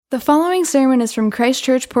The following sermon is from Christ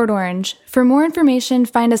Church, Port Orange. For more information,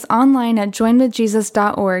 find us online at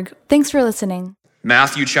joinwithjesus.org. Thanks for listening.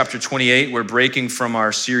 Matthew chapter 28, we're breaking from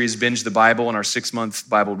our series Binge the Bible and our 6-month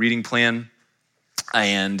Bible reading plan.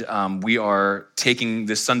 And we are taking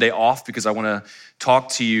this Sunday off because I want to talk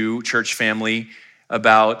to you, church family,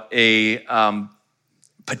 about a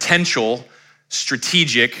potential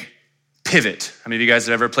strategic pivot. How many of you guys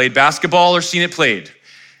have ever played basketball or seen it played?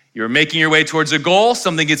 You're making your way towards a goal,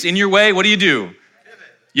 something gets in your way, what do? Pivot.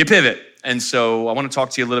 You pivot. And so I want to talk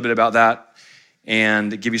to you a little bit about that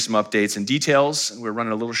and give you some updates and details. We're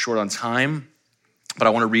running a little short on time, but I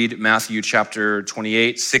want to read Matthew chapter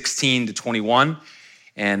 28, 16 to 21.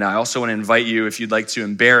 And I also want to invite you, if you'd like to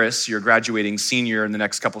embarrass your graduating senior in the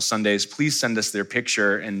next couple Sundays, please send us their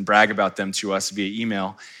picture and brag about them to us via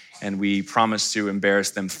email. And we promise to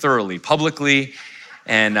embarrass them thoroughly, publicly,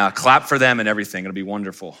 and clap for them and everything. It'll be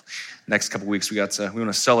wonderful. Next couple weeks, we want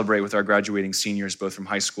to celebrate with our graduating seniors, both from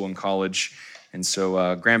high school and college. And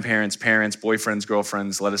so grandparents, parents, boyfriends,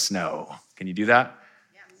 girlfriends, let us know. Can you do that?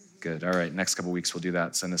 Yes. Good. All right. Next couple weeks, we'll do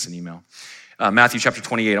that. Send us an email. Matthew chapter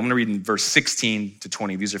 28. I'm going to read in verse 16 to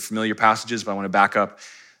 20. These are familiar passages, but I want to back up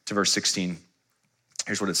to verse 16.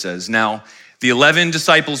 Here's what it says. Now, the 11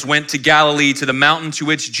 disciples went to Galilee to the mountain to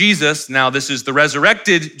which Jesus, now this is the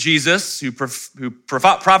resurrected Jesus who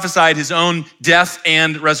prophesied his own death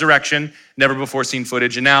and resurrection, never before seen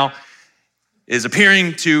footage, and now is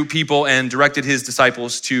appearing to people and directed his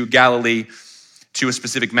disciples to Galilee to a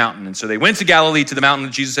specific mountain. And so they went to Galilee to the mountain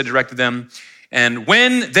that Jesus had directed them. And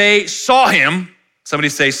when they saw him, somebody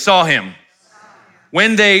say, saw him.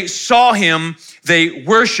 When they saw him, they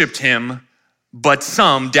worshiped him, but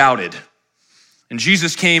some doubted. And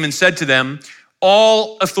Jesus came and said to them,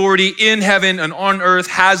 all authority in heaven and on earth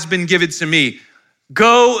has been given to me.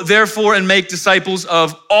 Go, therefore, and make disciples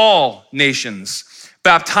of all nations,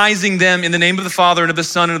 baptizing them in the name of the Father and of the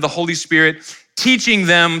Son and of the Holy Spirit, teaching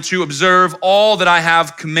them to observe all that I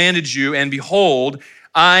have commanded you. And behold,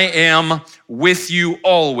 I am with you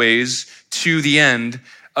always to the end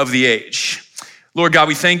of the age. Lord God,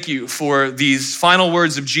 we thank you for these final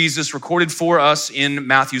words of Jesus recorded for us in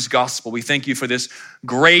Matthew's gospel. We thank you for this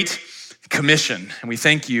great commission. And we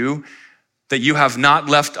thank you that you have not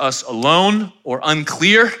left us alone or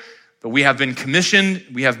unclear, but we have been commissioned,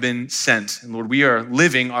 we have been sent. And Lord, we are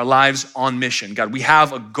living our lives on mission. God, we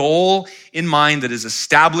have a goal in mind that is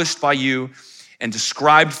established by you and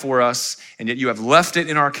described for us, and yet you have left it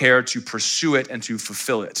in our care to pursue it and to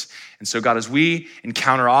fulfill it. And so God, as we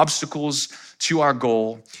encounter obstacles to our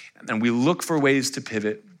goal, and we look for ways to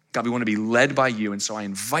pivot, God, we want to be led by you. And so I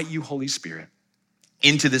invite you, Holy Spirit,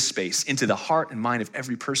 into this space, into the heart and mind of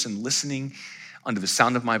every person listening under the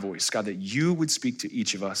sound of my voice. God, that you would speak to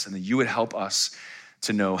each of us and that you would help us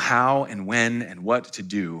to know how and when and what to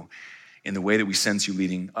do in the way that we sense you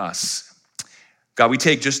leading us. God, we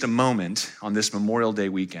take just a moment on this Memorial Day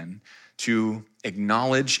weekend to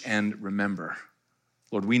acknowledge and remember.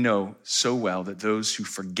 Lord, we know so well that those who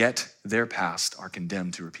forget their past are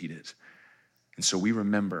condemned to repeat it. And so we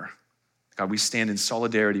remember. God, we stand in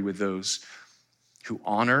solidarity with those who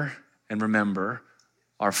honor and remember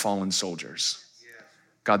our fallen soldiers.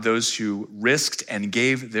 God, those who risked and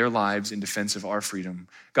gave their lives in defense of our freedom.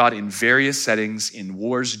 God, in various settings, in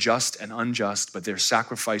wars just and unjust, but their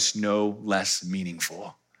sacrifice no less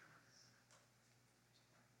meaningful.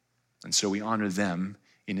 And so we honor them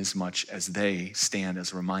inasmuch as they stand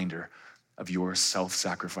as a reminder of your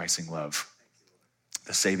self-sacrificing love,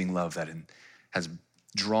 the saving love that has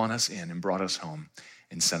drawn us in and brought us home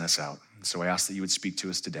and sent us out. And so I ask that you would speak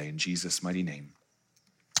to us today in Jesus' mighty name.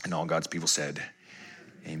 And all God's people said,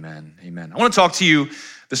 amen, amen. I want to talk to you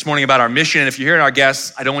this morning about our mission. And if you're hearing our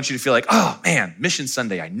guests, I don't want you to feel like, oh man, Mission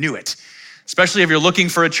Sunday, I knew it. Especially if you're looking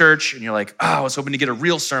for a church and you're like, oh, I was hoping to get a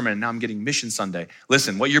real sermon and now I'm getting Mission Sunday.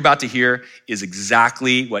 Listen, what you're about to hear is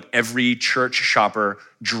exactly what every church shopper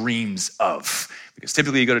dreams of. Because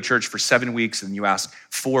typically you go to church for 7 weeks and you ask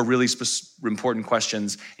 4 really important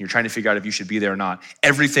questions and you're trying to figure out if you should be there or not.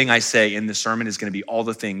 Everything I say in this sermon is going to be all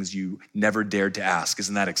the things you never dared to ask.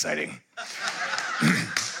 Isn't that exciting?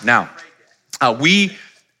 Now,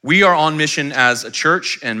 we are on mission as a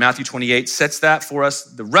church, and Matthew 28 sets that for us.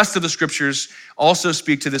 The rest of the scriptures also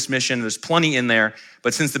speak to this mission. There's plenty in there,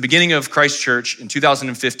 but since the beginning of Christ Church in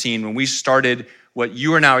 2015, when we started what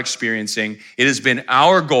you are now experiencing, it has been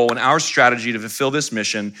our goal and our strategy to fulfill this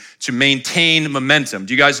mission to maintain momentum.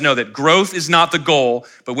 Do you guys know that growth is not the goal,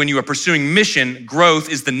 but when you are pursuing mission, growth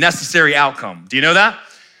is the necessary outcome? Do you know that?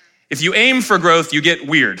 If you aim for growth, you get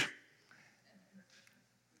weird.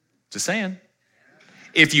 Just saying.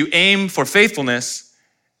 If you aim for faithfulness,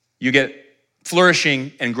 you get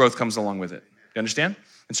flourishing and growth comes along with it. You understand?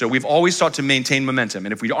 And so we've always sought to maintain momentum.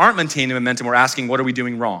 And if we aren't maintaining momentum, we're asking, what are we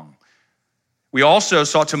doing wrong? We also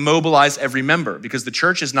sought to mobilize every member because the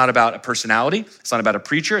church is not about a personality. It's not about a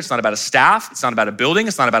preacher. It's not about a staff. It's not about a building.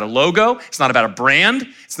 It's not about a logo. It's not about a brand.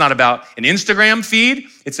 It's not about an Instagram feed.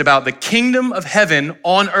 It's about the kingdom of heaven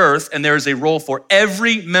on earth, and there is a role for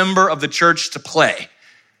every member of the church to play.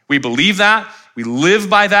 We believe that. We live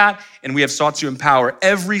by that, and we have sought to empower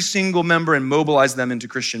every single member and mobilize them into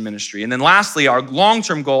Christian ministry. And then lastly, our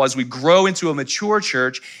long-term goal as we grow into a mature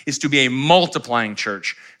church is to be a multiplying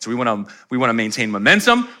church. So we want to maintain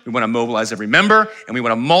momentum, we want to mobilize every member, and we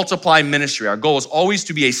want to multiply ministry. Our goal is always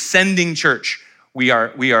to be a sending church. We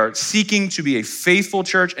are seeking to be a faithful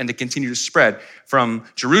church and to continue to spread from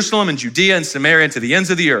Jerusalem and Judea and Samaria to the ends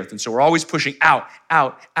of the earth. And so we're always pushing out.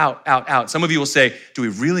 Some of you will say, do we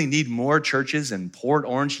really need more churches in Port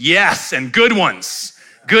Orange? Yes, and good ones.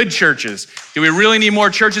 Good churches. Do we really need more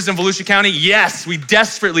churches in Volusia County? Yes, we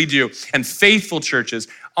desperately do. And faithful churches,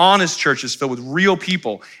 honest churches filled with real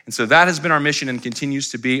people. And so that has been our mission and continues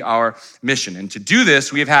to be our mission. And to do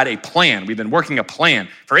this, we have had a plan. We've been working a plan.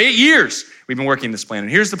 For 8 years, we've been working this plan.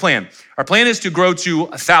 And here's the plan. Our plan is to grow to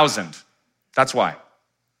 1,000. That's why.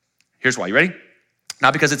 Here's why. You ready?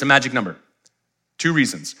 Not because it's a magic number. 2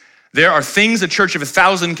 reasons. There are things a church of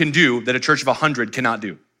 1,000 can do that a church of 100 cannot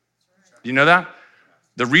do. Do you know that?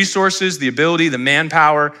 The resources, the ability, the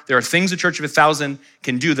manpower, there are things a church of 1,000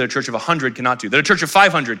 can do that a church of 100 cannot do, that a church of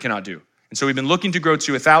 500 cannot do. And so we've been looking to grow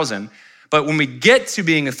to 1,000. But when we get to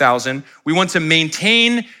being 1,000, we want to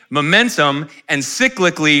maintain momentum and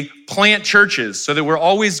cyclically plant churches so that we're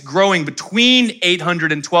always growing between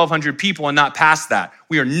 800 and 1,200 people and not past that.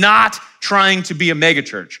 We are not trying to be a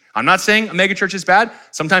megachurch. I'm not saying a megachurch is bad.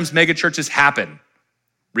 Sometimes megachurches happen.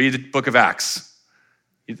 Read the book of Acts.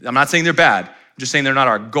 I'm not saying they're bad. I'm just saying they're not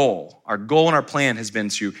our goal. Our goal and our plan has been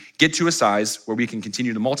to get to a size where we can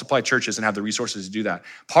continue to multiply churches and have the resources to do that.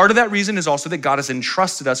 Part of that reason is also that God has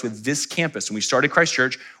entrusted us with this campus. When we started Christ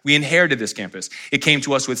Church, we inherited this campus. It came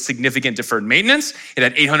to us with significant deferred maintenance. It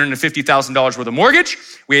had $850,000 worth of mortgage.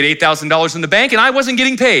 We had $8,000 in the bank, and I wasn't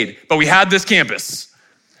getting paid, but we had this campus.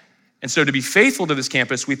 And so to be faithful to this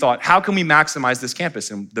campus, we thought, how can we maximize this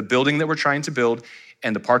campus? And the building that we're trying to build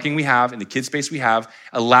and the parking we have and the kid space we have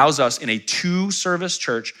allows us in a 2-service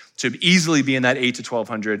church to easily be in that 8 to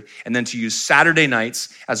 1,200, and then to use Saturday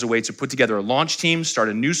nights as a way to put together a launch team, start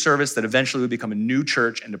a new service that eventually would become a new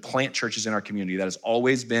church, and to plant churches in our community. That has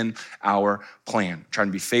always been our plan, trying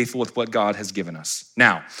to be faithful with what God has given us.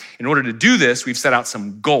 Now, in order to do this, we've set out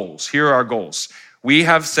some goals. Here are our goals. We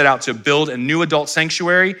have set out to build a new adult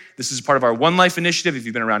sanctuary. This is part of our One Life initiative. If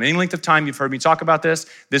you've been around any length of time, you've heard me talk about this.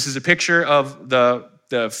 This is a picture of the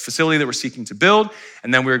facility that we're seeking to build.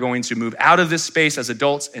 And then we're going to move out of this space as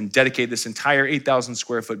adults and dedicate this entire 8,000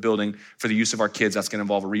 square foot building for the use of our kids. That's gonna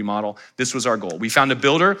involve a remodel. This was our goal. We found a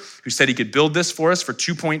builder who said he could build this for us for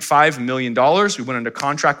 $2.5 million. We went under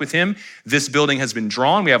contract with him. This building has been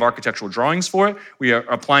drawn. We have architectural drawings for it. We are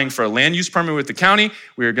applying for a land use permit with the county.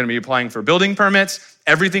 We are gonna be applying for building permits.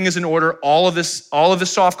 Everything is in order. All of the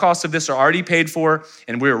soft costs of this are already paid for,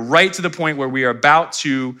 and we're right to the point where we are about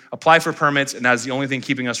to apply for permits, and that is the only thing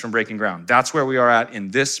keeping us from breaking ground. That's where we are at in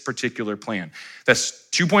this particular plan. That's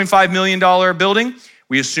 $2.5 million building.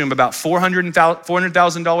 We assume about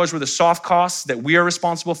 $400,000 worth of soft costs that we are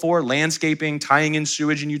responsible for, landscaping, tying in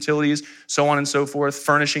sewage and utilities, so on and so forth,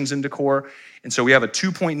 furnishings and decor. And so we have a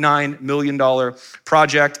 $2.9 million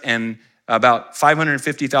project and about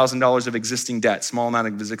 $550,000 of existing debt, small amount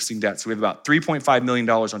of existing debt. So we have about $3.5 million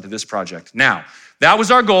onto this project. Now, that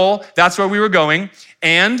was our goal. That's where we were going.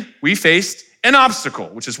 And we faced an obstacle,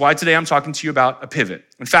 which is why today I'm talking to you about a pivot.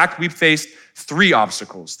 In fact, we faced 3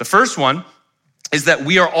 obstacles. The first one is that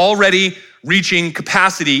we are already reaching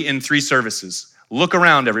capacity in 3 services. Look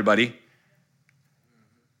around, everybody.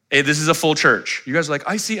 Hey, this is a full church. You guys are like,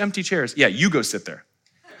 I see empty chairs. Yeah, you go sit there.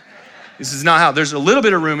 This is not how, there's a little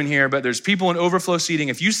bit of room in here, but there's people in overflow seating.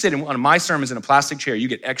 If you sit in one of my sermons in a plastic chair, you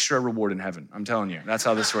get extra reward in heaven. I'm telling you, that's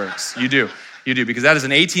how this works. You do, because that is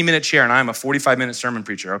an 18-minute chair and I'm a 45-minute sermon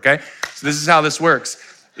preacher, okay? So this is how this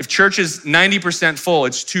works. If church is 90% full,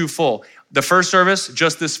 it's too full. The first service,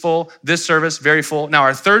 just this full. This service, very full. Now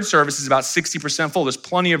our third service is about 60% full. There's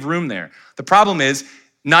plenty of room there. The problem is,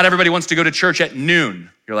 not everybody wants to go to church at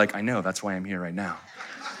noon. You're like, I know, that's why I'm here right now.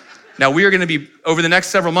 Now, we are going to be, over the next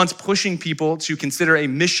several months, pushing people to consider a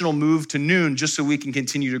missional move to noon just so we can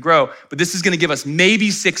continue to grow. But this is going to give us maybe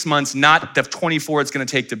 6 months, not the 24 it's going to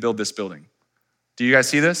take to build this building. Do you guys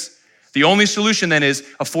see this? The only solution then is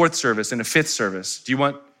a 4th service and a 5th service. Do you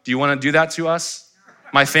want to do that to us?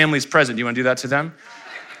 My family's present. Do you want to do that to them?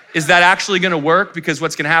 Is that actually gonna work? Because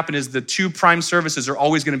what's gonna happen is the two prime services are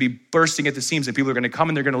always gonna be bursting at the seams, and people are gonna come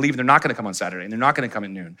and they're gonna leave, and they're not gonna come on Saturday, and they're not gonna come at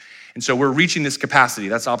noon. And so we're reaching this capacity.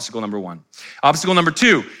 That's obstacle number one. Obstacle number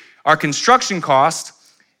two, our construction cost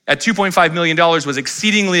at $2.5 million was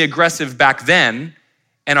exceedingly aggressive back then,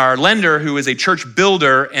 and our lender, who is a church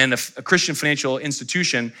builder and a Christian financial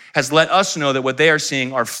institution, has let us know that what they are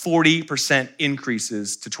seeing are 40%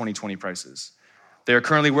 increases to 2020 prices. They are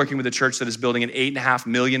currently working with a church that is building an $8.5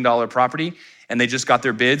 million property, and they just got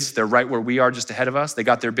their bids. They're right where we are, just ahead of us. They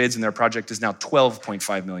got their bids, and their project is now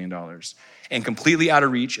 $12.5 million and completely out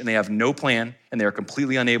of reach, and they have no plan, and they are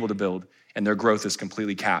completely unable to build, and their growth is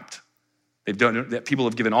completely capped. People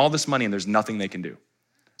have given all this money, and there's nothing they can do.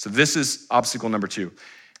 So this is obstacle number two,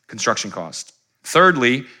 construction cost.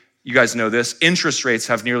 Thirdly, you guys know this, interest rates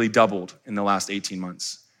have nearly doubled in the last 18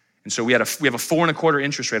 months. And so we have a 4.25%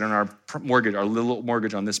 interest rate on our mortgage, our little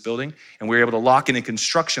mortgage on this building, and we were able to lock in a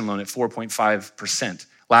construction loan at 4.5%.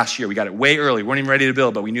 Last year, we got it way early. We weren't even ready to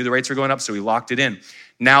build, but we knew the rates were going up, so we locked it in.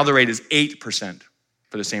 Now the rate is 8%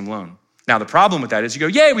 for the same loan. Now the problem with that is you go,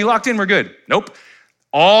 yay, we locked in, we're good. Nope.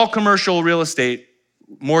 All commercial real estate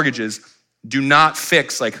mortgages do not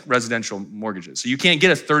fix like residential mortgages. So you can't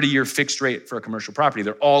get a 30-year fixed rate for a commercial property.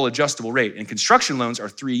 They're all adjustable rate, and construction loans are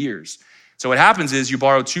 3 years. So what happens is you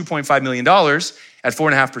borrow $2.5 million at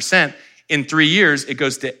 4.5%. In 3 years, it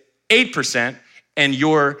goes to 8%, and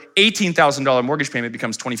your $18,000 mortgage payment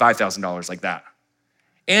becomes $25,000 like that.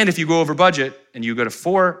 And if you go over budget and you go to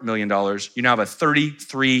 $4 million, you now have a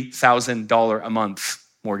 $33,000 a month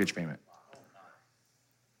mortgage payment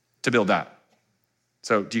to build that.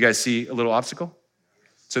 So do you guys see a little obstacle?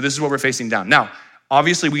 So this is what we're facing down. Now,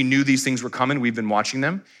 obviously we knew these things were coming. We've been watching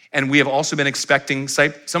them. And we have also been expecting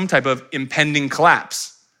some type of impending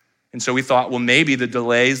collapse. And so we thought, well, maybe the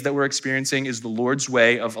delays that we're experiencing is the Lord's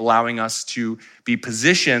way of allowing us to be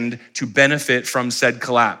positioned to benefit from said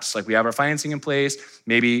collapse. Like we have our financing in place.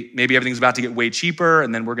 Maybe everything's about to get way cheaper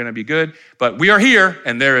and then we're gonna be good. But we are here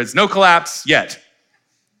and there is no collapse yet.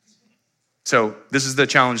 So this is the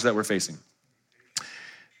challenge that we're facing.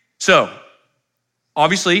 So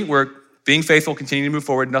obviously we're being faithful, continuing to move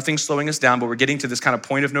forward, nothing's slowing us down, but we're getting to this kind of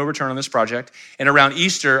point of no return on this project. And around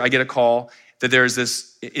Easter, I get a call that there's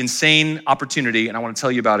this insane opportunity, and I want to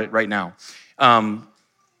tell you about it right now.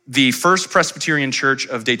 The First Presbyterian Church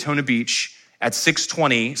of Daytona Beach at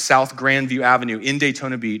 620 South Grandview Avenue in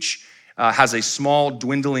Daytona Beach has a small,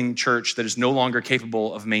 dwindling church that is no longer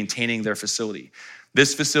capable of maintaining their facility.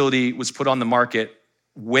 This facility was put on the market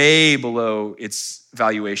way below its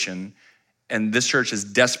valuation, and this church is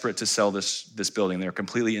desperate to sell this building. They're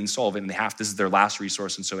completely insolvent, and this is their last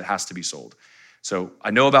resource, and so it has to be sold. So I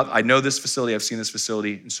know this facility, I've seen this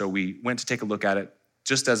facility, and so we went to take a look at it.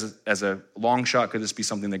 Just as a long shot, could this be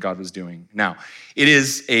something that God was doing? Now, it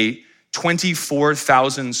is a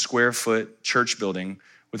 24,000 square foot church building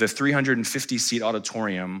with a 350-seat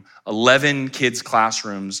auditorium, 11 kids'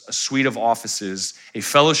 classrooms, a suite of offices, a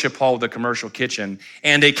fellowship hall with a commercial kitchen,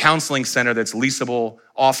 and a counseling center that's leasable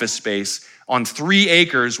office space on 3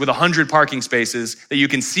 acres with 100 parking spaces that you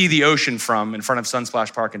can see the ocean from in front of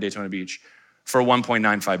Sunsplash Park in Daytona Beach for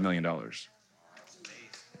 $1.95 million.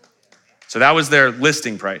 So that was their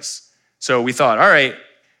listing price. So we thought, all right,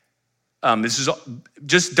 this is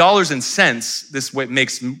just dollars and cents. This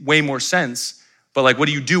makes way more sense. But like, what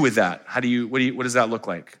do you do with that? What does that look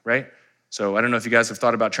like, right? So I don't know if you guys have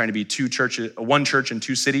thought about trying to be one church in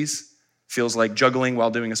 2 cities. Feels like juggling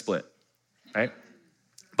while doing a split, right?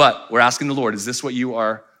 But we're asking the Lord, is this what you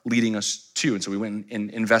are leading us to? And so we went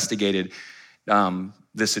and investigated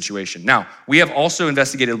this situation. Now, we have also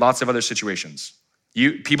investigated lots of other situations.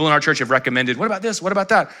 People in our church have recommended, what about this? What about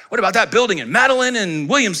that? What about that building in Madeline and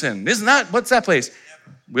Williamson? What's that place?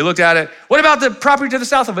 We looked at it. What about the property to the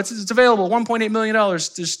south of it? It's available, $1.8 million.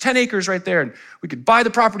 There's 10 acres right there. And we could buy the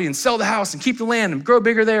property and sell the house and keep the land and grow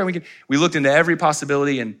bigger there. And we looked into every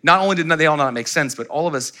possibility. And not only did they all not make sense, but all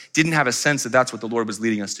of us didn't have a sense that that's what the Lord was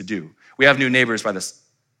leading us to do. We have new neighbors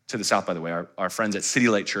to the south, by the way. Our friends at City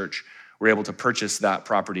Light Church were able to purchase that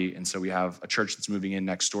property. And so we have a church that's moving in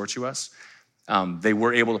next door to us. They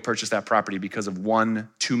were able to purchase that property because of one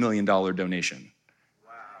 $2 million donation.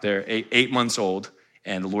 Wow. They're 8 months old,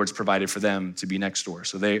 and the Lord's provided for them to be next door.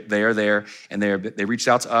 So they are there, and they reached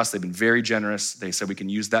out to us. They've been very generous. They said we can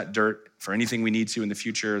use that dirt for anything we need to in the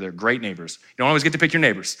future. They're great neighbors. You don't always get to pick your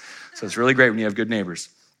neighbors, so it's really great when you have good neighbors.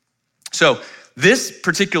 So this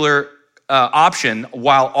particular option,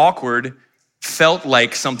 while awkward, felt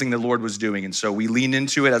like something the Lord was doing. And so we leaned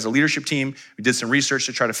into it as a leadership team. We did some research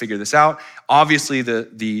to try to figure this out. Obviously,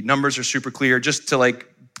 the numbers are super clear. Just to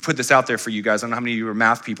put this out there for you guys. I don't know how many of you are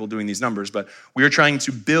math people doing these numbers, but we are trying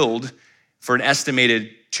to build for an estimated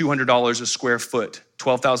 $200 a square foot,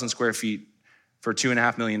 12,000 square feet for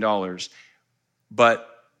 $2.5 million. But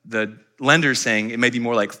the lender's saying it may be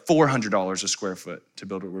more like $400 a square foot to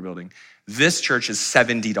build what we're building. This church is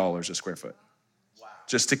 $70 a square foot,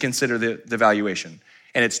 just to consider the valuation.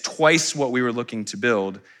 And it's twice what we were looking to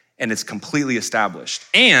build, and it's completely established.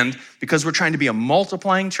 And because we're trying to be a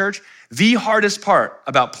multiplying church, the hardest part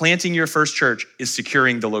about planting your first church is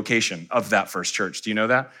securing the location of that first church. Do you know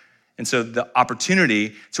that? And so the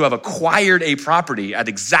opportunity to have acquired a property at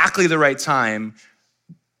exactly the right time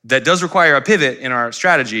that does require a pivot in our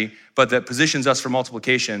strategy, but that positions us for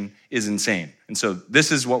multiplication is insane. And so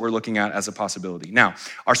this is what we're looking at as a possibility. Now,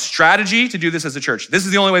 our strategy to do this as a church, this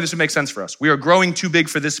is the only way this would make sense for us. We are growing too big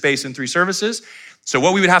for this space in 3 services. So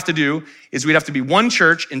what we would have to do is we'd have to be one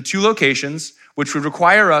church in 2 locations, which would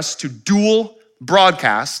require us to dual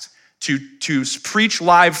broadcast, to preach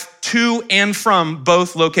live to and from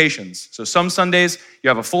both locations. So some Sundays, you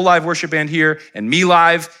have a full live worship band here and me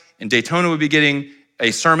live, and Daytona would be getting a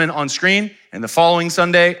sermon on screen, and the following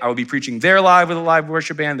Sunday, I would be preaching there live with a live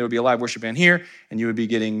worship band. There would be a live worship band here, and you would be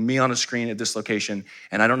getting me on a screen at this location.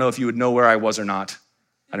 And I don't know if you would know where I was or not.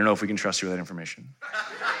 I don't know if we can trust you with that information.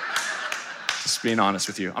 Just being honest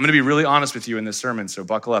with you. I'm gonna be really honest with you in this sermon, so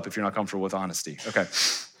buckle up if you're not comfortable with honesty. Okay.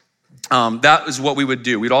 That is what we would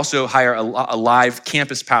do. We'd also hire a live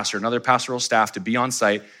campus pastor, another pastoral staff to be on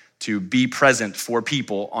site, to be present for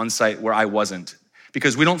people on site where I wasn't.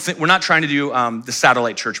 Because we're not trying to do the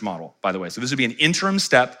satellite church model, by the way. So this would be an interim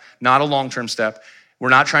step, not a long-term step. We're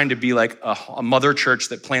not trying to be like a mother church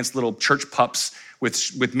that plants little church pups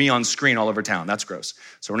with me on screen all over town. That's gross.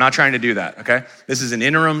 So we're not trying to do that, okay? This is an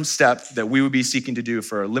interim step that we would be seeking to do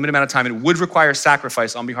for a limited amount of time. It would require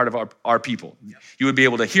sacrifice on behalf of our people. You would be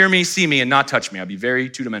able to hear me, see me, and not touch me. I'd be very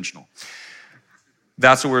two-dimensional.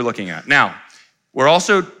 That's what we're looking at. Now, we're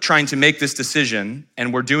also trying to make this decision,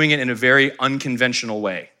 and we're doing it in a very unconventional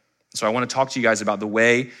way. So I want to talk to you guys about the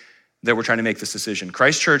way that we're trying to make this decision.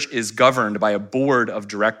 Christ Church is governed by a board of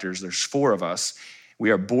directors. There's 4 of us. We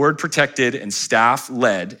are board protected and staff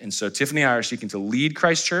led. And so Tiffany and I are seeking to lead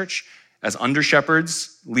Christ Church as under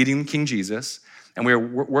shepherds leading King Jesus. And we are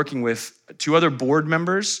working with 2 other board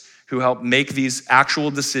members who help make these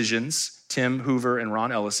actual decisions, Tim Hoover and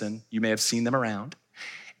Ron Ellison. You may have seen them around.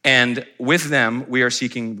 And with them, we are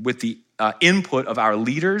seeking, with the input of our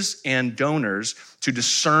leaders and donors, to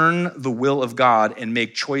discern the will of God and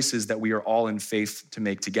make choices that we are all in faith to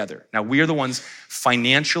make together. Now, we are the ones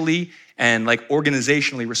financially and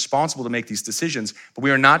organizationally responsible to make these decisions, but we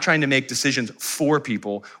are not trying to make decisions for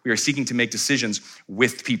people. We are seeking to make decisions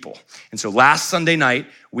with people. And so last Sunday night,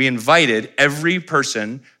 we invited every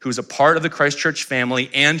person who's a part of the Christ Church family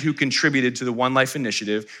and who contributed to the One Life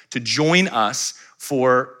Initiative to join us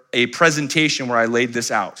for a presentation where I laid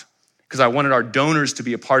this out, because I wanted our donors to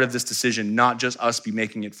be a part of this decision, not just us be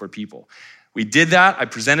making it for people. We did that, I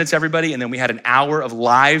presented to everybody, and then we had an hour of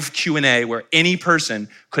live Q&A where any person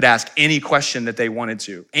could ask any question that they wanted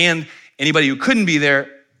to. And anybody who couldn't be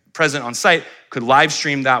there present on site could live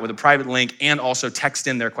stream that with a private link and also text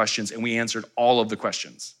in their questions, and we answered all of the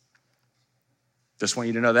questions. Just want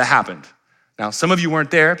you to know that happened. Now, some of you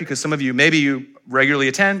weren't there because some of you, maybe you regularly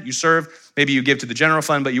attend, you serve, maybe you give to the general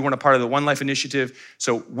fund, but you weren't a part of the One Life Initiative.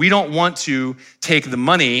 So we don't want to take the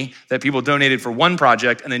money that people donated for one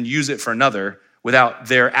project and then use it for another without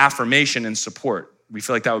their affirmation and support. We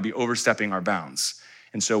feel like that would be overstepping our bounds.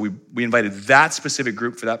 And so we invited that specific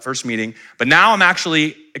group for that first meeting, but now I'm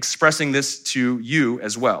actually expressing this to you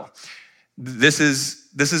as well. This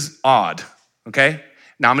is odd, okay?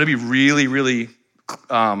 Now I'm gonna be really, really,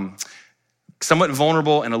 somewhat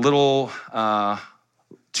vulnerable and a little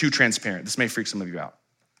too transparent. This may freak some of you out.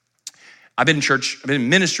 I've been in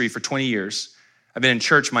ministry for 20 years. I've been in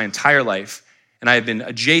church my entire life, and I have been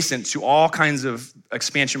adjacent to all kinds of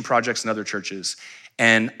expansion projects in other churches.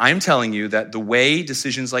 And I'm telling you that the way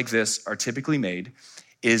decisions like this are typically made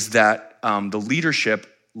is that the leadership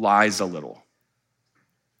lies a little.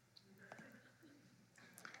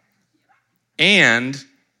 And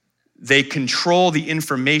they control the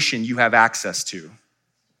information you have access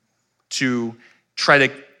to try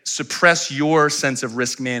to suppress your sense of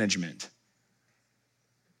risk management.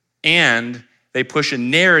 And they push a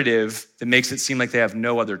narrative that makes it seem like they have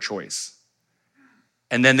no other choice.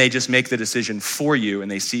 And then they just make the decision for you and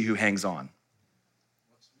they see who hangs on.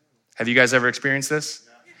 Have you guys ever experienced this?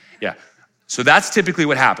 Yeah. So that's typically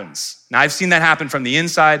what happens. Now, I've seen that happen from the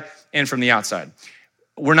inside and from the outside.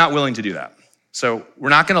 We're not willing to do that. So we're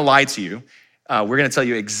not gonna lie to you. We're going to tell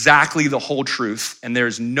you exactly the whole truth, and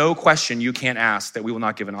there's no question you can't ask that we will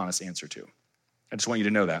not give an honest answer to. I just want you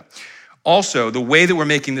to know that. Also, the way that we're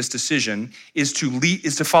making this decision is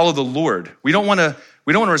to follow the Lord. We don't want to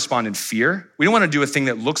respond in fear. We don't want to do a thing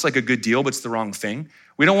that looks like a good deal, but it's the wrong thing.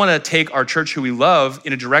 We don't want to take our church who we love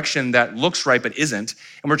in a direction that looks right, but isn't.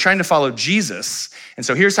 And we're trying to follow Jesus. And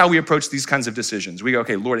so here's how we approach these kinds of decisions. We go,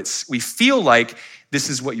 okay, Lord, we feel like this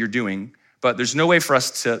is what you're doing, but there's no way for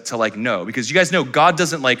us to like know, because you guys know God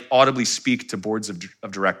doesn't like audibly speak to boards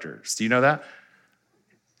of directors. Do you know that?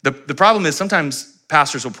 The problem is sometimes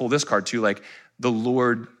pastors will pull this card too, like the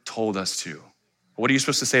Lord told us to. What are you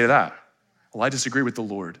supposed to say to that? Well, I disagree with the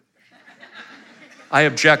Lord. I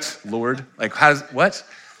object, Lord. Like, what?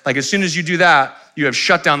 Like, as soon as you do that, you have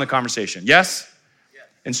shut down the conversation. Yes?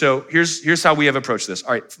 And so here's how we have approached this.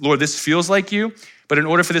 All right, Lord, this feels like you, but in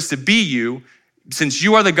order for this to be you, since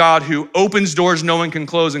you are the God who opens doors no one can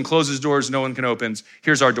close and closes doors no one can open,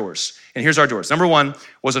 here's our doors. And here's our doors. Number one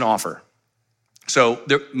was an offer. So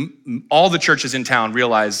all the churches in town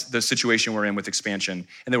realized the situation we're in with expansion,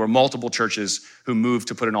 and there were multiple churches who moved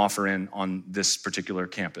to put an offer in on this particular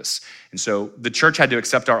campus. And so the church had to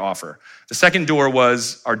accept our offer. The second door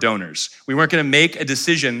was our donors. We weren't going to make a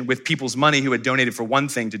decision with people's money who had donated for one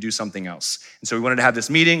thing to do something else. And so we wanted to have this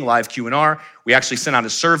meeting, live Q&R. We actually sent out a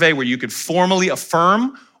survey where you could formally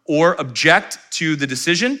affirm or object to the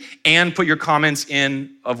decision and put your comments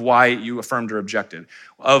in of why you affirmed or objected.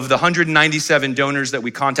 Of the 197 donors that we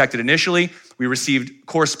contacted initially, we received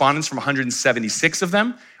correspondence from 176 of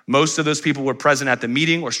them. Most of those people were present at the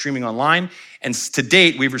meeting or streaming online. And to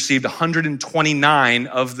date, we've received 129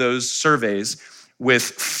 of those surveys, with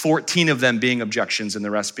 14 of them being objections and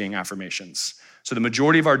the rest being affirmations. So the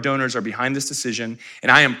majority of our donors are behind this decision,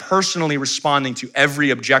 and I am personally responding to every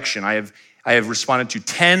objection. I have responded to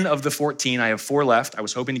 10 of the 14. I have 4 left. I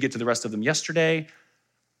was hoping to get to the rest of them yesterday,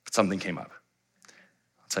 but something came up.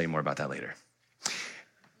 I'll tell you more about that later.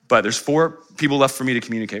 But there's 4 people left for me to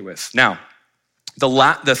communicate with. Now,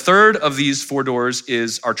 the third of these 4 doors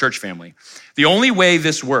is our church family. The only way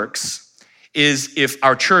this works is if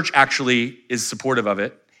our church actually is supportive of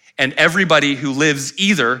it, and everybody who lives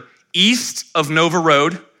either east of Nova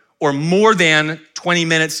Road or more than 20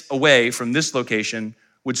 minutes away from this location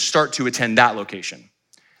would start to attend that location.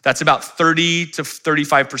 That's about 30 to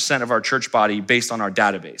 35% of our church body based on our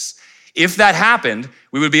database. If that happened,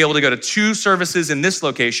 we would be able to go to 2 services in this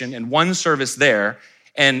location and 1 service there.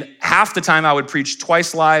 And half the time I would preach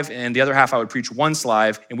twice live, and the other half I would preach once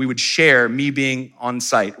live, and we would share me being on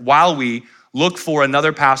site while we look for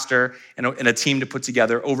another pastor and a team to put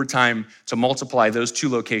together over time to multiply those 2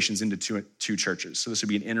 locations into two churches. So this would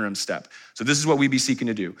be an interim step. So this is what we'd be seeking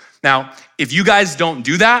to do. Now, if you guys don't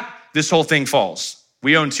do that, this whole thing falls.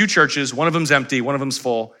 We own 2 churches, one of them's empty, one of them's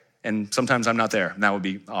full, and sometimes I'm not there, and that would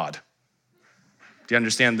be odd. Do you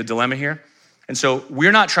understand the dilemma here? And so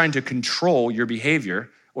we're not trying to control your behavior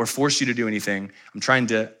or force you to do anything. I'm trying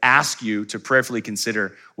to ask you to prayerfully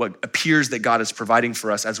consider what appears that God is providing for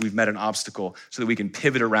us as we've met an obstacle, so that we can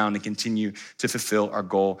pivot around and continue to fulfill our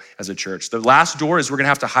goal as a church. The last door is we're gonna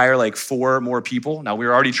have to hire like 4 more people. Now,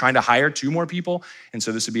 we're already trying to hire 2 more people, and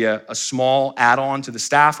so this would be a small add-on to the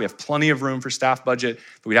staff. We have plenty of room for staff budget,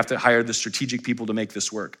 but we'd have to hire the strategic people to make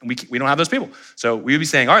this work. And we don't have those people. So we would be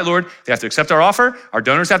saying, all right, Lord, they have to accept our offer, our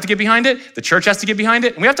donors have to get behind it, the church has to get behind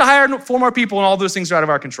it, and we have to hire 4 more people, and all those things are out of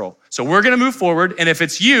our control. So we're gonna move forward, and if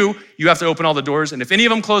it's you have to open all the doors, and if any of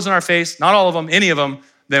them close in our face, not all of them, any of them,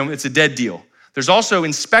 then it's a dead deal. There's also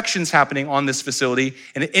inspections happening on this facility,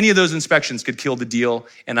 and any of those inspections could kill the deal,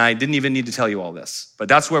 and I didn't even need to tell you all this, but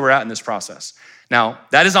that's where we're at in this process. Now,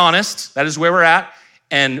 that is honest, that is where we're at,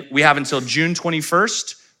 and we have until June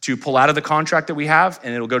 21st to pull out of the contract that we have,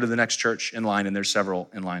 and it'll go to the next church in line, and there's several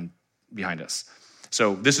in line behind us.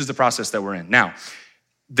 So this is the process that we're in. Now,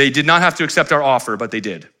 they did not have to accept our offer, but they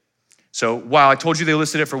did. So while I told you they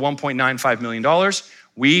listed it for $1.95 million,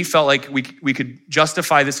 we felt like we could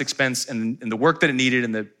justify this expense, and the work that it needed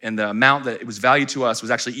and the amount that it was valued to us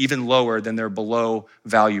was actually even lower than their below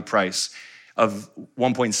value price of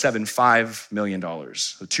 $1.75 million,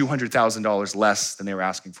 so $200,000 less than they were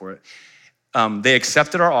asking for it. They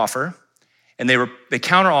accepted our offer, and they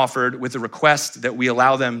counter-offered with a request that we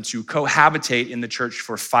allow them to cohabitate in the church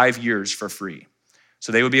for 5 years for free.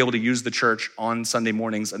 So they would be able to use the church on Sunday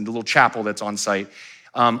mornings and the little chapel that's on site.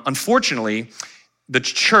 Unfortunately, the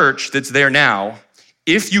church that's there now,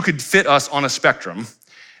 if you could fit us on a spectrum,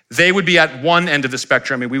 they would be at one end of the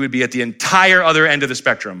spectrum and we would be at the entire other end of the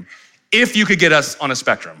spectrum. If you could get us on a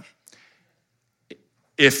spectrum.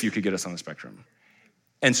 If you could get us on the spectrum.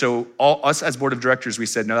 And so us as board of directors, we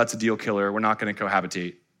said, no, that's a deal killer. We're not gonna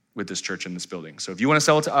cohabitate. with this church in this building. So if you want to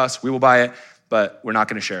sell it to us, we will buy it, but we're not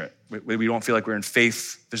going to share it. We don't feel like we're in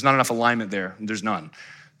faith. There's not enough alignment there. There's none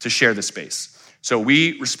to share the space. So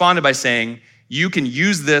we responded by saying, you can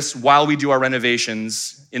use this while we do our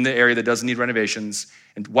renovations in the area that doesn't need renovations,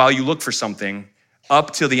 and while you look for something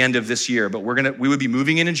up till the end of this year. But we would be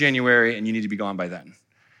moving in January, and you need to be gone by then.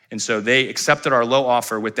 And so they accepted our low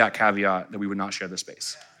offer with that caveat that we would not share the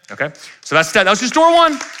space. Okay? So that was just door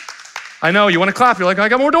one. I know, you want to clap. You're like, I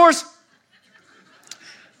got more doors.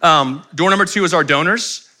 Door number two is our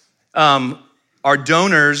donors. Our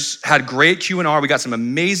donors had great Q&R. We got some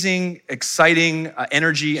amazing, exciting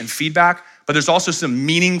energy and feedback, but there's also some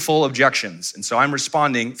meaningful objections. And so I'm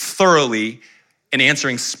responding thoroughly and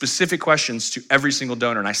answering specific questions to every single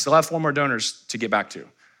donor. And I still have 4 more donors to get back to.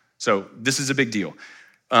 So this is a big deal.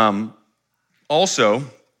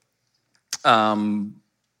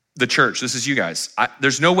 The church, this is you guys.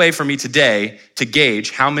 There's no way for me today to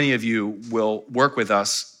gauge how many of you will work with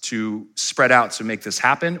us to spread out to make this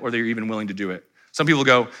happen, or that you're even willing to do it. Some people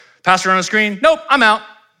go, pastor on a screen, nope, I'm out,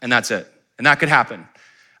 and that's it. And that could happen.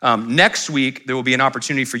 Next week, there will be an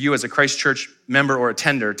opportunity for you as a Christ Church member or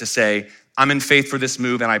attender to say, I'm in faith for this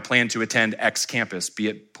move and I plan to attend X campus, be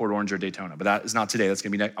it Port Orange or Daytona. But that is not today. That's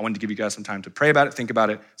gonna be next. I wanted to give you guys some time to pray about it, think about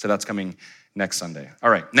it. So that's coming next Sunday. All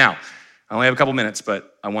right, now, I only have a couple minutes,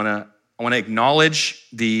 but I wanna acknowledge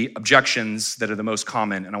the objections that are the most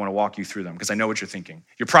common, and I wanna walk you through them because I know what you're thinking.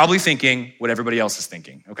 You're probably thinking what everybody else is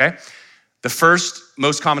thinking, okay? The first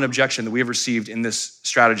most common objection that we have received in this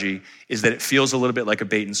strategy is that it feels a little bit like a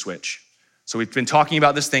bait and switch. So we've been talking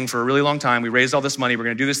about this thing for a really long time. We raised all this money, we're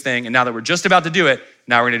gonna do this thing, and now that we're just about to do it,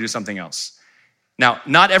 now we're gonna do something else. Now,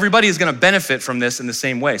 not everybody is gonna benefit from this in the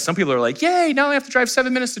same way. Some people are like, yay, now I have to drive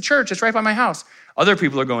 7 minutes to church, it's right by my house. Other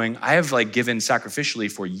people are going, I have given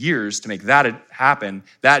sacrificially for years to make that happen,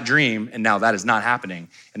 that dream, and now that is not happening,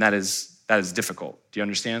 and that is difficult. Do you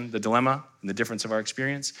understand the dilemma and the difference of our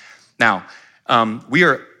experience? Now, we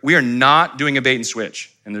are not doing a bait and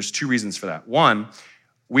switch, and there's 2 reasons for that. One,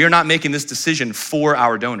 we are not making this decision for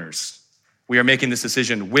our donors. We are making this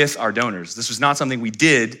decision with our donors. This was not something we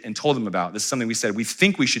did and told them about. This is something we said, we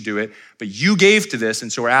think we should do it, but you gave to this,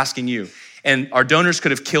 and so we're asking you. And our donors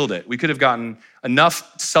could have killed it. We could have gotten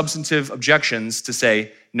enough substantive objections to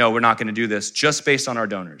say, no, we're not gonna do this, just based on our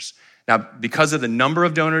donors. Now, because of the number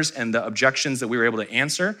of donors and the objections that we were able to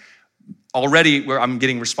answer, already I'm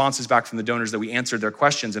getting responses back from the donors that we answered their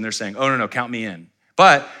questions, and they're saying, oh, no, count me in.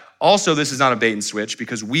 But also, this is not a bait and switch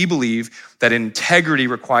because we believe that integrity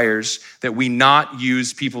requires that we not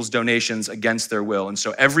use people's donations against their will. And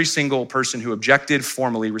so every single person who objected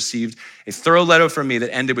formally received a thorough letter from me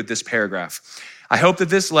that ended with this paragraph. I hope that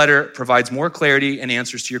this letter provides more clarity and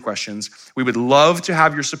answers to your questions. We would love to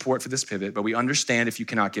have your support for this pivot, but we understand if you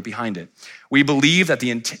cannot get behind it. We believe that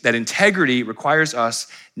that integrity requires us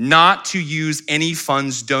not to use any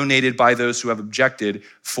funds donated by those who have objected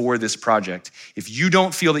for this project. If you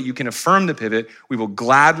don't feel that you can affirm the pivot, we will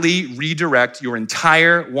gladly redirect your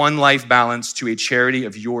entire One Life balance to a charity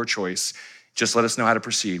of your choice. Just let us know how to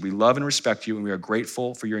proceed. We love and respect you, and we are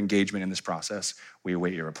grateful for your engagement in this process. We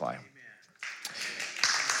await your reply.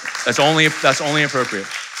 That's only appropriate.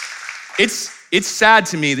 It's sad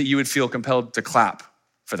to me that you would feel compelled to clap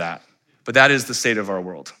for that, but that is the state of our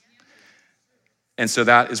world. And so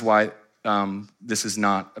that is why this is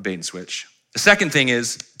not a bait and switch. The second thing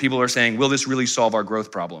is people are saying, will this really solve our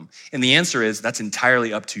growth problem? And the answer is that's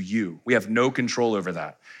entirely up to you. We have no control over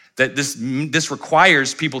that. That this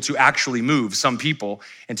requires people to actually move, some people,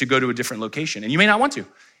 and to go to a different location. And you may not want to.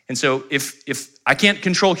 And so if I can't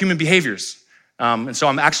control human behaviors, and so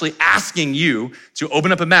I'm actually asking you to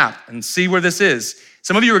open up a map and see where this is.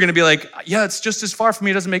 Some of you are gonna be like, yeah, it's just as far from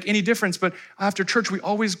me, it doesn't make any difference, but after church, we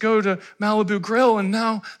always go to Malibu Grill, and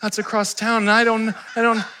now that's across town, and I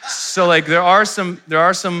don't. So there are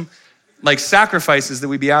some sacrifices that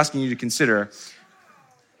we'd be asking you to consider.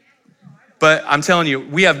 But I'm telling you,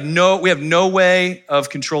 we have no way of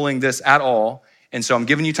controlling this at all. And so I'm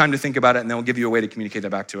giving you time to think about it, and then we'll give you a way to communicate that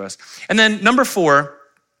back to us. And then number 4,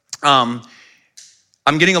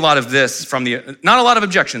 I'm getting a lot of this from not a lot of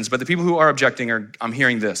objections, but the people who are objecting I'm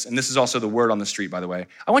hearing this. And this is also the word on the street, by the way.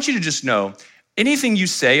 I want you to just know, anything you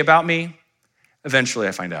say about me, eventually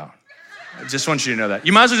I find out. I just want you to know that.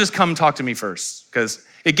 You might as well just come talk to me first, because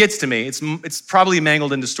it gets to me. It's probably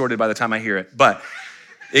mangled and distorted by the time I hear it, but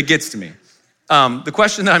it gets to me. The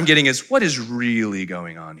question that I'm getting is, what is really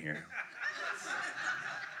going on here?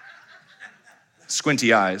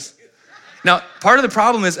 Squinty eyes. Now, part of the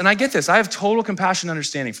problem is, and I get this, I have total compassion and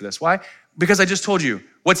understanding for this. Why? Because I just told you,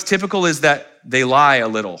 what's typical is that they lie a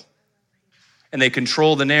little. and they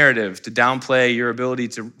control the narrative to downplay your ability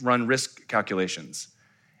to run risk calculations.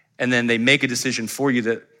 And then they make a decision for you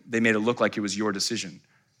that they made it look like it was your decision.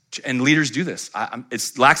 And leaders do this.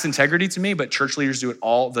 It lacks integrity to me, but church leaders do it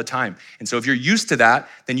all the time. And so if you're used to that,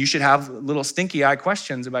 then you should have little stinky eye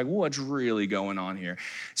questions about what's really going on here.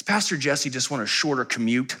 Does Pastor Jesse just want a shorter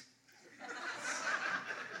commute?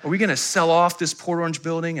 Are we gonna sell off this Port Orange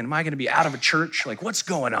building? And am I gonna be out of a church? Like, what's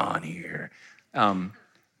going on here? None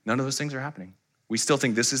of those things are happening. We still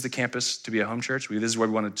think this is the campus to be a home church. This is where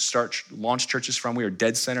we want to launch churches from. We are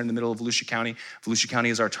dead center in the middle of Volusia County. Volusia County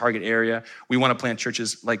is our target area. We want to plant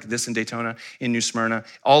churches like this in Daytona, in New Smyrna,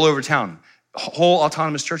 all over town. Whole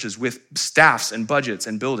autonomous churches with staffs and budgets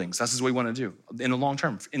and buildings. This is what we want to do in the long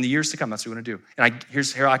term. In the years to come, that's what we want to do. And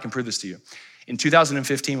here's how I can prove this to you. In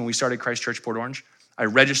 2015, when we started Christ Church Port Orange, I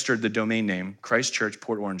registered the domain name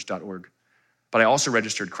christchurchportorange.org. But I also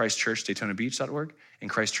registered christchurchdaytonabeach.org and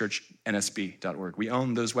christchurchnsb.org. We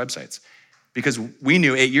own those websites because we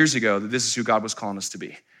knew 8 years ago that this is who God was calling us to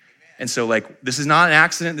be. And so this is not an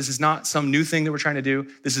accident. This is not some new thing that we're trying to do.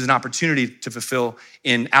 This is an opportunity to fulfill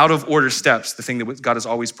in out of order steps the thing that God has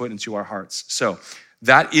always put into our hearts. So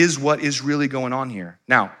that is what is really going on here.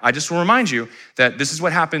 Now, I just will remind you that this is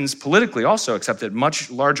what happens politically also, except at much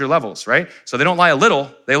larger levels, right? So they don't lie a little,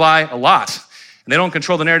 they lie a lot. And they don't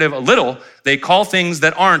control the narrative a little. They call things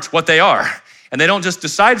that aren't what they are. And they don't just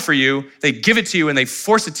decide for you, they give it to you and they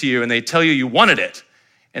force it to you and they tell you you wanted it.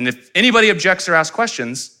 And if anybody objects or asks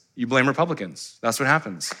questions, you blame Republicans. That's what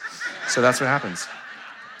happens. So that's what happens.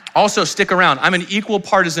 Also, stick around. I'm an equal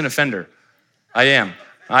partisan offender. I am.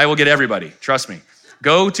 I will get everybody, trust me.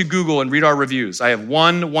 Go to Google and read our reviews. I have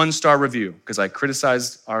one-star review because I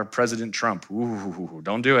criticized our President Trump. Ooh,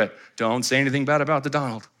 don't do it. Don't say anything bad about the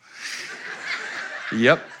Donald.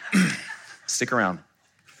 Yep, stick around.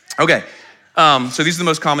 Okay, so these are the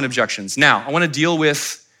most common objections. Now, I wanna deal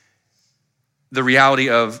with the reality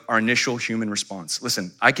of our initial human response.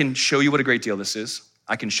 Listen, I can show you what a great deal this is.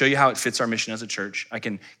 I can show you how it fits our mission as a church. I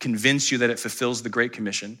can convince you that it fulfills the Great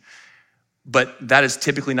Commission, but that is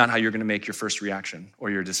typically not how you're gonna make your first reaction or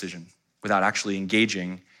your decision without actually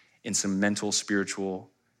engaging in some mental, spiritual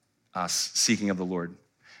seeking of the Lord.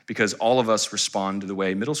 Because all of us respond the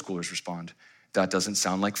way middle schoolers respond. That doesn't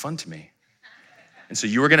sound like fun to me. And so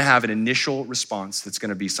you are gonna have an initial response that's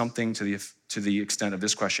gonna be something to the extent of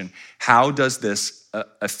this question: how does this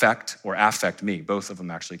affect or affect me? Both of them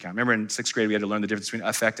actually count. Remember in 6th grade, we had to learn the difference between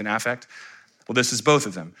affect and affect? Well, this is both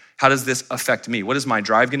of them. How does this affect me? What is my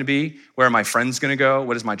drive gonna be? Where are my friends gonna go?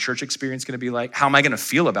 What is my church experience gonna be like? How am I gonna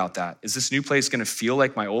feel about that? Is this new place gonna feel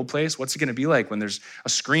like my old place? What's it gonna be like when there's a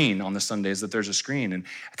screen on the Sundays that there's a screen? And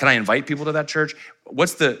can I invite people to that church?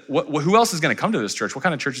 Who else is gonna come to this church? What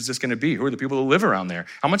kind of church is this gonna be? Who are the people who live around there?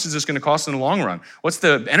 How much is this gonna cost in the long run? What's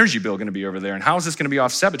the energy bill gonna be over there? And how is this gonna be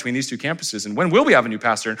offset between these two campuses? And when will we have a new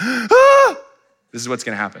pastor? This is what's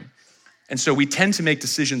gonna happen. And so we tend to make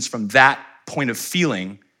decisions from that point of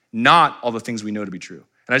feeling, not all the things we know to be true.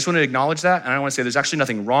 And I just want to acknowledge that, and I want to say there's actually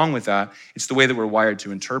nothing wrong with that. It's the way that we're wired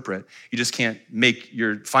to interpret. You just can't make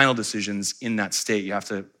your final decisions in that state. You have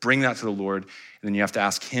to bring that to the Lord, and then you have to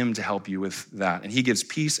ask him to help you with that. And he gives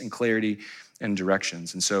peace and clarity and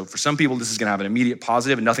directions. And so for some people, this is going to have an immediate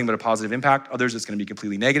positive and nothing but a positive impact. Others, it's going to be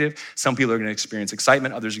completely negative. Some people are going to experience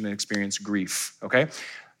excitement. Others are going to experience grief, okay?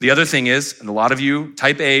 The other thing is, and a lot of you,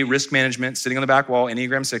 type A, risk management, sitting on the back wall,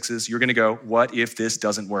 Enneagram 6s, you're gonna go, what if this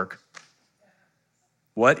doesn't work?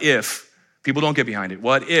 What if people don't get behind it?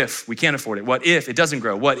 What if we can't afford it? What if it doesn't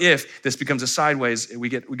grow? What if this becomes a sideways, we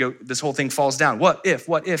go, this whole thing falls down? What if,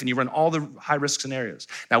 and you run all the high risk scenarios.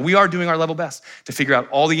 Now we are doing our level best to figure out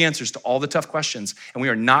all the answers to all the tough questions, and we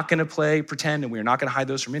are not gonna play pretend, and we are not gonna hide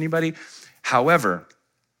those from anybody. However,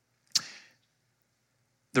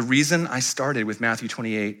 the reason I started with Matthew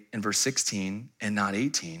 28 and verse 16 and not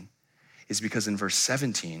 18 is because in verse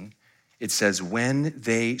 17, it says, when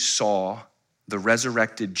they saw the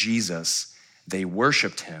resurrected Jesus, they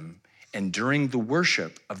worshiped him. And during the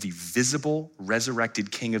worship of the visible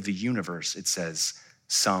resurrected King of the universe, it says,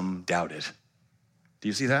 some doubted. Do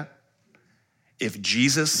you see that? If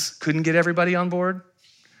Jesus couldn't get everybody on board,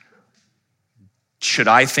 should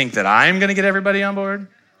I think that I'm gonna get everybody on board?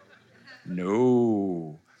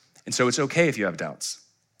 No. And so it's okay if you have doubts.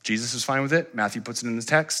 Jesus is fine with it. Matthew puts it in the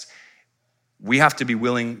text. We have to be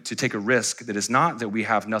willing to take a risk that is not that we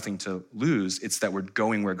have nothing to lose, it's that we're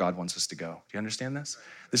going where God wants us to go. Do you understand this?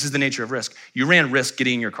 This is the nature of risk. You ran risk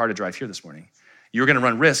getting in your car to drive here this morning. You were gonna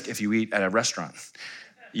run risk if you eat at a restaurant.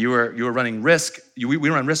 You were running risk. We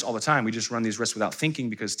run risk all the time. We just run these risks without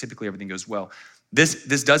thinking because typically everything goes well.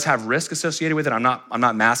 This does have risk associated with it. I'm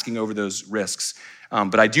not masking over those risks.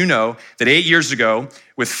 But I do know that 8 years ago,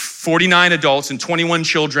 with 49 adults and 21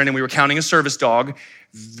 children, and we were counting a service dog,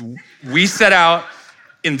 we set out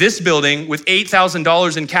in this building with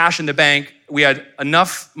 $8,000 in cash in the bank. We had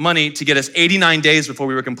enough money to get us 89 days before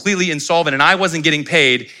we were completely insolvent, and I wasn't getting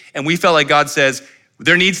paid. And we felt like God says,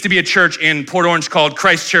 there needs to be a church in Port Orange called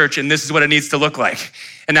Christ Church, and this is what it needs to look like.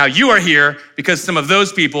 And now you are here because some of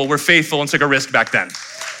those people were faithful and took a risk back then.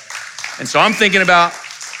 And so I'm thinking about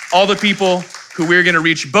all the people who we're gonna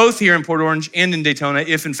reach both here in Port Orange and in Daytona,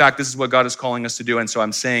 if in fact this is what God is calling us to do. And so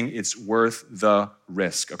I'm saying it's worth the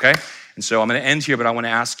risk, okay? And so I'm gonna end here, but I wanna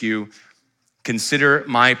ask you, consider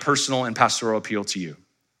my personal and pastoral appeal to you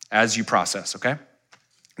as you process, okay?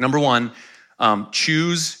 Number one,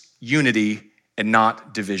 choose unity and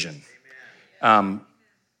not division.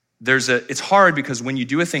 It's hard because when you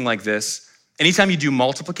do a thing like this, anytime you do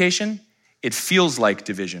multiplication, it feels like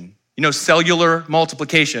division. You know, cellular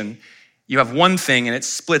multiplication, you have one thing and it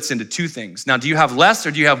splits into two things. Now, do you have less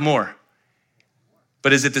or do you have more?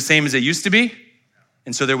 But is it the same as it used to be?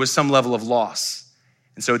 And so there was some level of loss.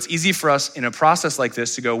 And so it's easy for us in a process like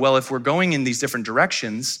this to go, well, if we're going in these different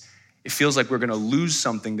directions, it feels like we're gonna lose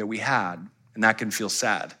something that we had, and that can feel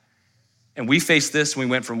sad. And we faced this when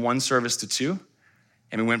we went from one service to two,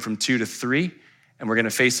 and we went from 2 to 3, and we're gonna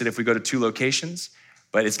face it if we go to 2 locations,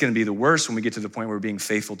 but it's gonna be the worst when we get to the point where we're being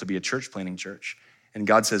faithful to be a church planting church. And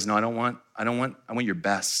God says, no, I want your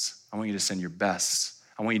best. I want you to send your best.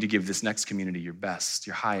 I want you to give this next community your best,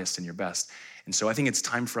 your highest and your best. And so I think it's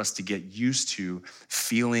time for us to get used to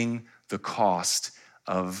feeling the cost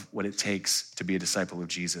of what it takes to be a disciple of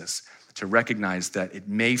Jesus, to recognize that it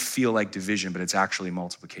may feel like division, but it's actually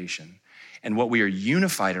multiplication. And what we are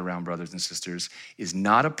unified around, brothers and sisters, is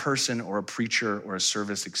not a person or a preacher or a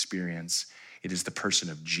service experience. It is the person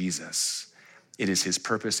of Jesus. It is his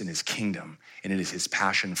purpose in his kingdom, and it is his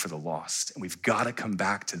passion for the lost. And we've got to come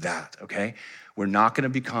back to that, okay? We're not going to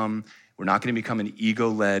become an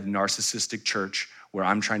ego-led, narcissistic church where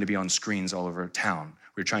I'm trying to be on screens all over town.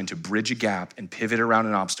 We're trying to bridge a gap and pivot around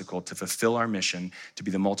an obstacle to fulfill our mission to be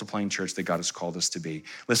the multiplying church that God has called us to be.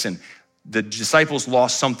 Listen, the disciples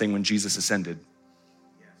lost something when Jesus ascended.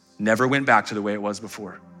 Never went back to the way it was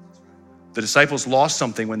before. The disciples lost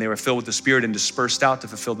something when they were filled with the Spirit and dispersed out to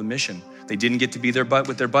fulfill the mission. They didn't get to be there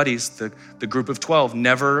with their buddies. The group of 12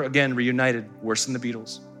 never again reunited, worse than the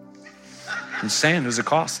Beatles. I'm saying there's a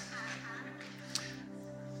cost.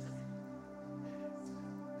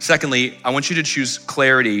 Secondly, I want you to choose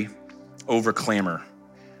clarity over clamor.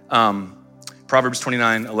 Proverbs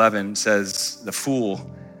 29:11 says, the fool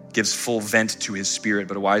gives full vent to his spirit,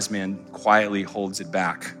 but a wise man quietly holds it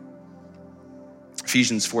back.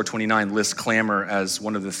 Ephesians 4:29 lists clamor as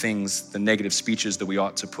one of the things, the negative speeches that we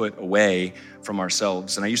ought to put away from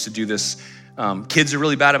ourselves. And I used to do this. Kids are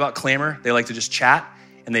really bad about clamor. They like to just chat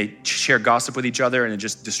and they share gossip with each other, and it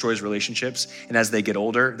just destroys relationships. And as they get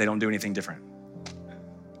older, they don't do anything different.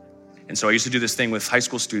 And so I used to do this thing with high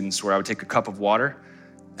school students where I would take a cup of water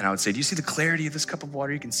and I would say, do you see the clarity of this cup of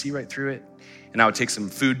water? You can see right through it. And I would take some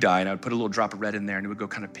food dye and I would put a little drop of red in there and it would go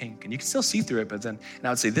kind of pink. And you can still see through it, but then, and I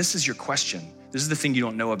would say, this is your question. This is the thing you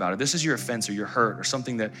don't know about, or this is your offense or your hurt or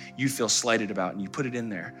something that you feel slighted about, and you put it in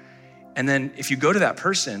there. And then if you go to that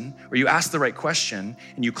person or you ask the right question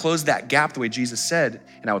and you close that gap the way Jesus said,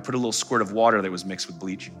 and I would put a little squirt of water that was mixed with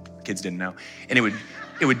bleach. Kids didn't know. And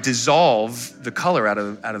it would dissolve the color out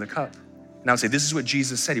of the cup. And I would say, this is what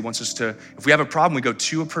Jesus said. He wants us to, if we have a problem, we go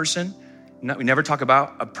to a person. We never talk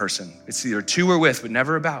about a person. It's either to or with, but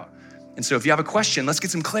never about. And so if you have a question, let's get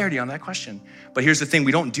some clarity on that question. But here's the thing,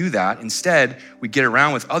 we don't do that. Instead, we get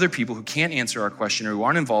around with other people who can't answer our question or who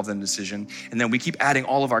aren't involved in the decision. And then we keep adding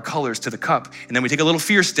all of our colors to the cup. And then we take a little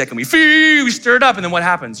fear stick and we stir it up. And then what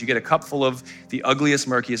happens? You get a cup full of the ugliest,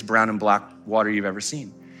 murkiest brown and black water you've ever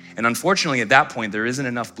seen. And unfortunately, at that point, there isn't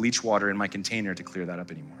enough bleach water in my container to clear that up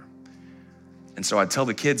anymore. And so I'd tell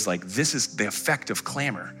the kids, like, this is the effect of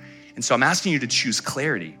clamor. And so I'm asking you to choose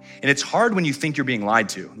clarity. And it's hard when you think you're being lied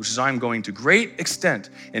to, which is why I'm going to great extent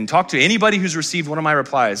and talk to anybody who's received one of my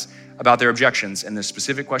replies about their objections and the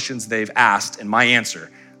specific questions they've asked and my answer.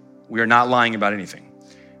 We are not lying about anything,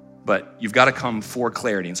 but you've got to come for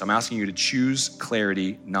clarity. And so I'm asking you to choose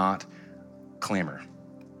clarity, not clamor.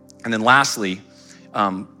 And then lastly,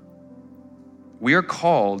 we are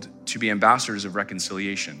called to be ambassadors of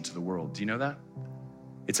reconciliation to the world. Do you know that?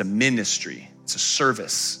 It's a ministry, it's a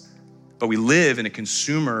service. But we live in a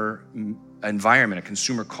consumer environment, a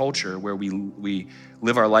consumer culture where we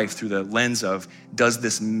live our life through the lens of, does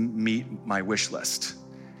this meet my wish list?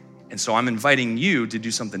 And so I'm inviting you to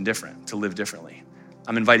do something different, to live differently.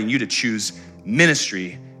 I'm inviting you to choose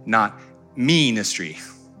ministry, not ministry.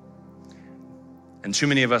 And too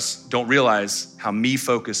many of us don't realize how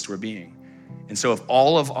me-focused we're being. And so if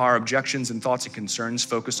all of our objections and thoughts and concerns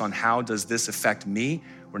focus on how does this affect me,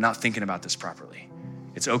 we're not thinking about this properly.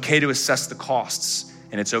 It's okay to assess the costs,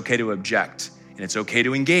 and it's okay to object, and it's okay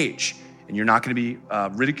to engage. And you're not gonna be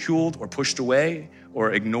ridiculed or pushed away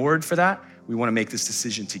or ignored for that. We wanna make this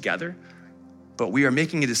decision together, but we are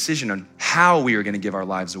making a decision on how we are gonna give our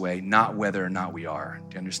lives away, not whether or not we are.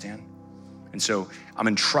 Do you understand? And so I'm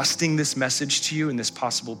entrusting this message to you and this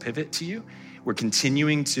possible pivot to you. We're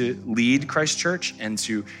continuing to lead Christ Church and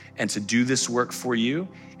to do this work for you.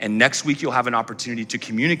 And next week, you'll have an opportunity to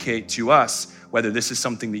communicate to us whether this is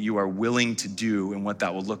something that you are willing to do and what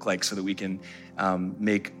that will look like so that we can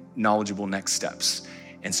make knowledgeable next steps.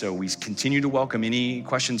 And so we continue to welcome any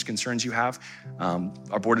questions, concerns you have.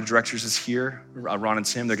 Our board of directors is here, Ron and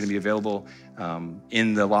Tim. They're gonna be available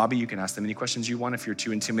in the lobby. You can ask them any questions you want if you're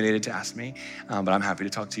too intimidated to ask me, but I'm happy to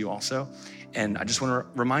talk to you also. And I just wanna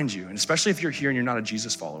remind you, and especially if you're here and you're not a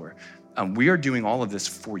Jesus follower, we are doing all of this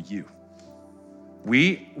for you.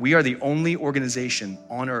 We are the only organization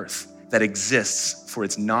on earth that exists for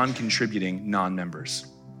its non-contributing non-members.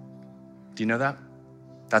 Do you know that?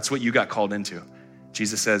 That's what you got called into.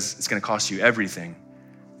 Jesus says it's gonna cost you everything,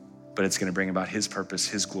 but it's gonna bring about his purpose,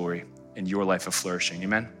 his glory, and your life of flourishing,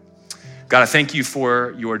 amen? God, I thank you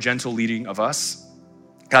for your gentle leading of us.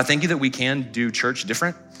 God, I thank you that we can do church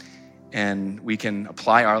different and we can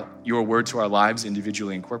apply your word to our lives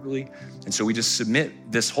individually and corporately. And so we just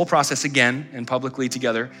submit this whole process again and publicly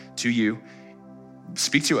together to you.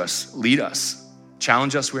 Speak to us, lead us,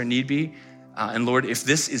 challenge us where need be. And Lord, if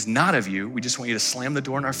this is not of you, we just want you to slam the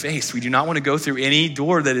door in our face. We do not want to go through any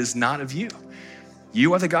door that is not of you.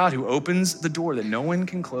 You are the God who opens the door that no one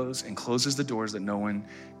can close and closes the doors that no one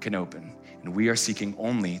can open. And we are seeking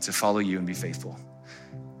only to follow you and be faithful.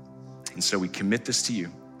 And so we commit this to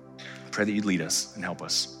you. Pray that you'd lead us and help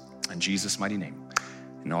us. In Jesus' mighty name.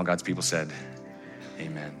 And all God's people said,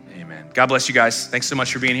 amen, amen. God bless you guys. Thanks so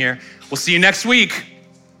much for being here. We'll see you next week.